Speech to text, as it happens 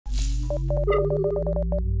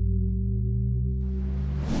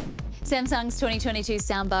Samsung's 2022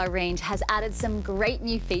 soundbar range has added some great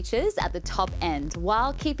new features at the top end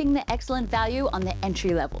while keeping the excellent value on the entry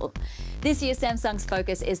level. This year, Samsung's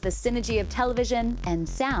focus is the synergy of television and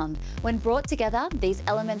sound. When brought together, these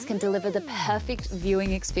elements can deliver the perfect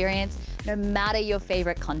viewing experience no matter your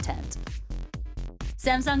favorite content.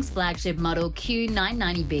 Samsung's flagship model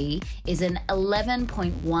Q990B is an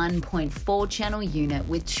 11.1.4 channel unit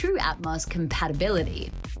with True Atmos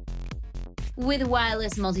compatibility. With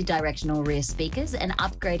wireless multidirectional rear speakers, an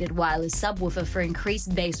upgraded wireless subwoofer for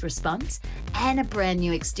increased bass response, and a brand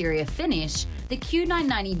new exterior finish, the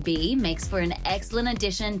Q990B makes for an excellent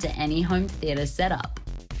addition to any home theatre setup.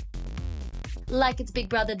 Like its big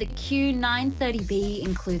brother, the Q930B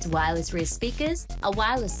includes wireless rear speakers, a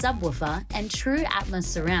wireless subwoofer, and True Atmos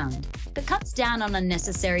surround, but cuts down on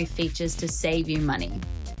unnecessary features to save you money.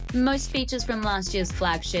 Most features from last year's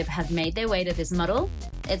flagship have made their way to this model.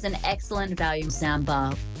 It's an excellent value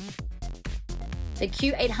soundbar. The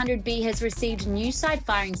Q800B has received new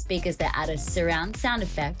side-firing speakers that add a surround sound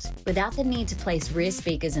effect without the need to place rear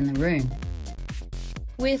speakers in the room.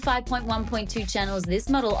 With 5.1.2 channels, this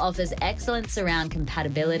model offers excellent surround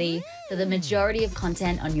compatibility for the majority of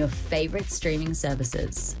content on your favorite streaming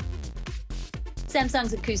services.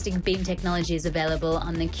 Samsung's acoustic beam technology is available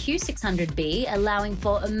on the Q600B, allowing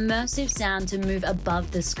for immersive sound to move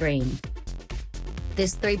above the screen.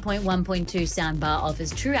 This 3.1.2 soundbar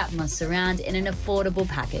offers True Atmos surround in an affordable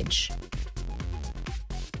package.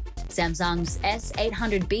 Samsung's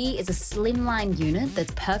S800B is a slimline unit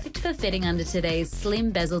that's perfect for fitting under today's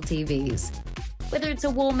slim bezel TVs. Whether it's a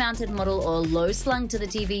wall-mounted model or low-slung to the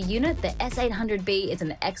TV unit, the S800B is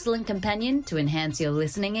an excellent companion to enhance your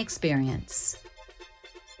listening experience.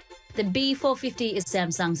 The B450 is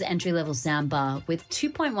Samsung's entry-level soundbar with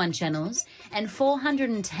 2.1 channels and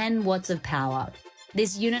 410 watts of power.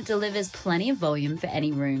 This unit delivers plenty of volume for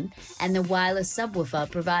any room, and the wireless subwoofer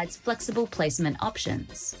provides flexible placement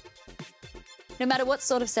options. No matter what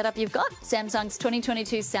sort of setup you've got, Samsung's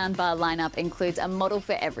 2022 soundbar lineup includes a model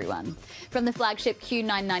for everyone. From the flagship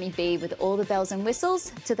Q990B with all the bells and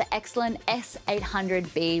whistles to the excellent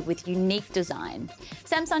S800B with unique design.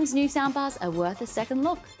 Samsung's new soundbars are worth a second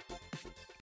look.